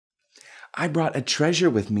I brought a treasure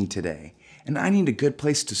with me today, and I need a good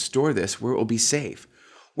place to store this where it will be safe.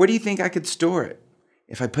 Where do you think I could store it?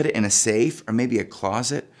 If I put it in a safe, or maybe a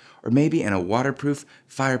closet, or maybe in a waterproof,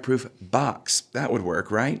 fireproof box, that would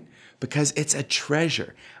work, right? Because it's a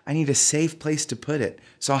treasure. I need a safe place to put it,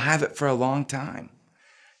 so I'll have it for a long time.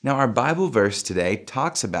 Now, our Bible verse today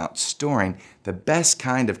talks about storing the best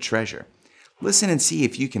kind of treasure. Listen and see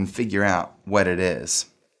if you can figure out what it is.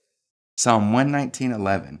 Psalm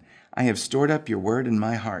 119:11. I have stored up your word in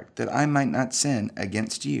my heart, that I might not sin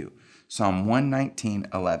against you. Psalm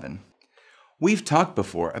 119:11. We've talked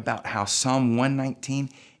before about how Psalm 119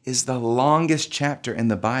 is the longest chapter in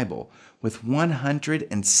the Bible, with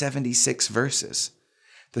 176 verses.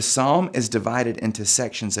 The psalm is divided into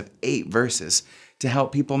sections of 8 verses to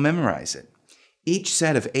help people memorize it. Each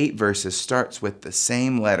set of 8 verses starts with the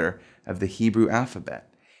same letter of the Hebrew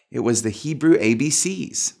alphabet. It was the Hebrew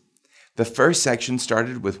ABCs. The first section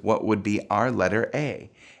started with what would be our letter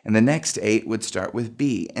A, and the next 8 would start with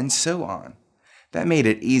B, and so on. That made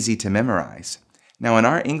it easy to memorize. Now, in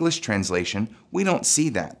our English translation, we don't see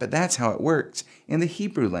that, but that's how it works in the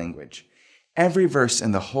Hebrew language. Every verse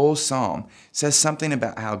in the whole psalm says something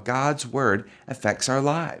about how God's word affects our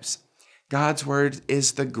lives. God's word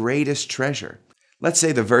is the greatest treasure. Let's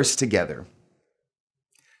say the verse together.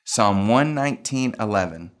 Psalm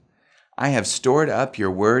 119:11. I have stored up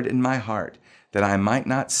your word in my heart, that I might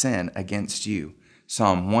not sin against you.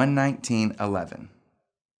 Psalm 119:11.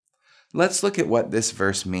 Let's look at what this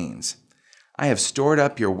verse means. I have stored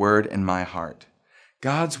up your word in my heart.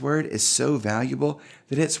 God's word is so valuable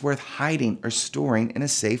that it's worth hiding or storing in a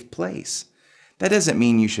safe place. That doesn't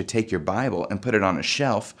mean you should take your Bible and put it on a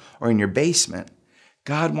shelf or in your basement.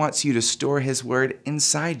 God wants you to store His word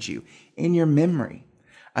inside you, in your memory.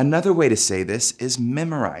 Another way to say this is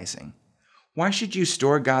memorizing. Why should you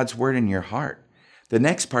store God's word in your heart? The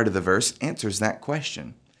next part of the verse answers that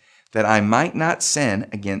question. That I might not sin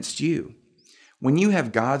against you. When you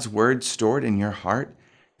have God's word stored in your heart,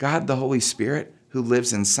 God the Holy Spirit, who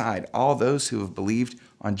lives inside all those who have believed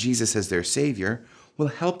on Jesus as their Savior, will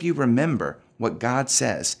help you remember what God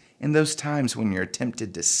says in those times when you're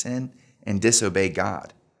tempted to sin and disobey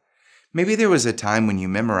God. Maybe there was a time when you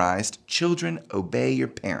memorized, "Children, obey your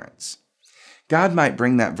parents." God might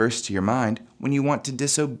bring that verse to your mind when you want to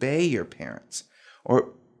disobey your parents,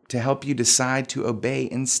 or to help you decide to obey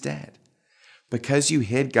instead. Because you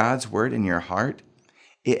hid God's word in your heart,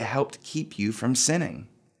 it helped keep you from sinning.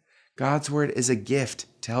 God's word is a gift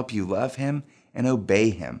to help you love Him and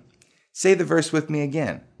obey Him. Say the verse with me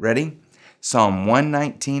again. Ready? Psalm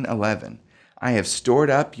 119:11. I have stored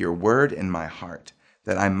up your word in my heart,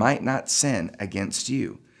 that I might not sin against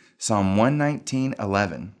you. Psalm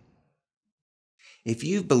 119:11. If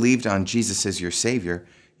you've believed on Jesus as your Savior,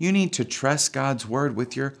 you need to trust God's word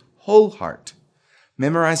with your whole heart.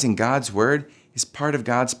 Memorizing God's word is part of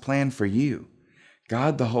God's plan for you.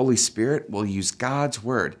 God the Holy Spirit will use God's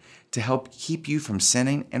word to help keep you from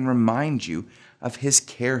sinning and remind you of His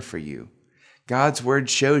care for you. God's word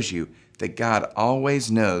shows you that God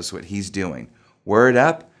always knows what He's doing. Word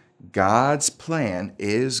up, God's plan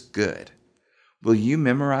is good. Will you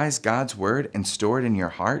memorize God's word and store it in your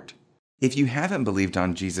heart? If you haven't believed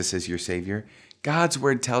on Jesus as your Savior, God's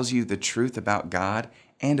word tells you the truth about God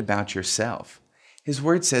and about yourself. His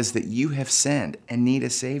word says that you have sinned and need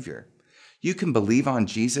a Savior. You can believe on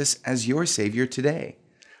Jesus as your Savior today.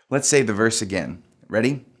 Let's say the verse again.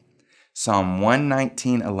 Ready? Psalm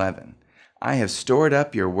 119:11. I have stored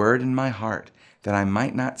up your word in my heart, that I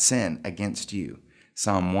might not sin against you.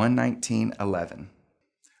 Psalm 119:11.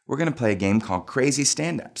 We're going to play a game called Crazy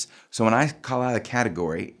Stand-Ups. So when I call out a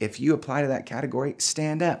category, if you apply to that category,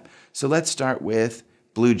 stand up. So let's start with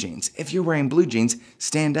blue jeans. If you're wearing blue jeans,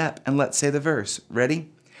 stand up and let's say the verse.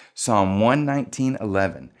 Ready? Psalm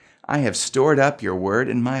 119:11. I have stored up your word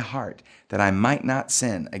in my heart, that I might not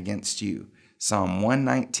sin against you. Psalm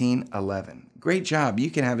 119:11. Great job. You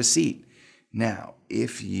can have a seat. Now,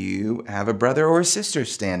 if you have a brother or a sister,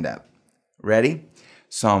 stand up. Ready?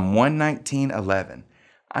 Psalm 119:11.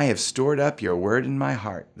 I have stored up your word in my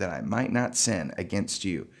heart, that I might not sin against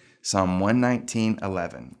you. Psalm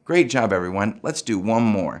 119:11. Great job, everyone. Let's do one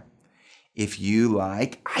more. If you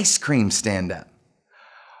like ice cream, stand up.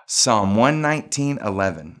 Psalm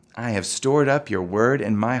 119:11. I have stored up your word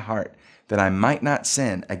in my heart, that I might not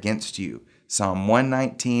sin against you. Psalm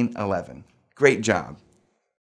 119:11. Great job.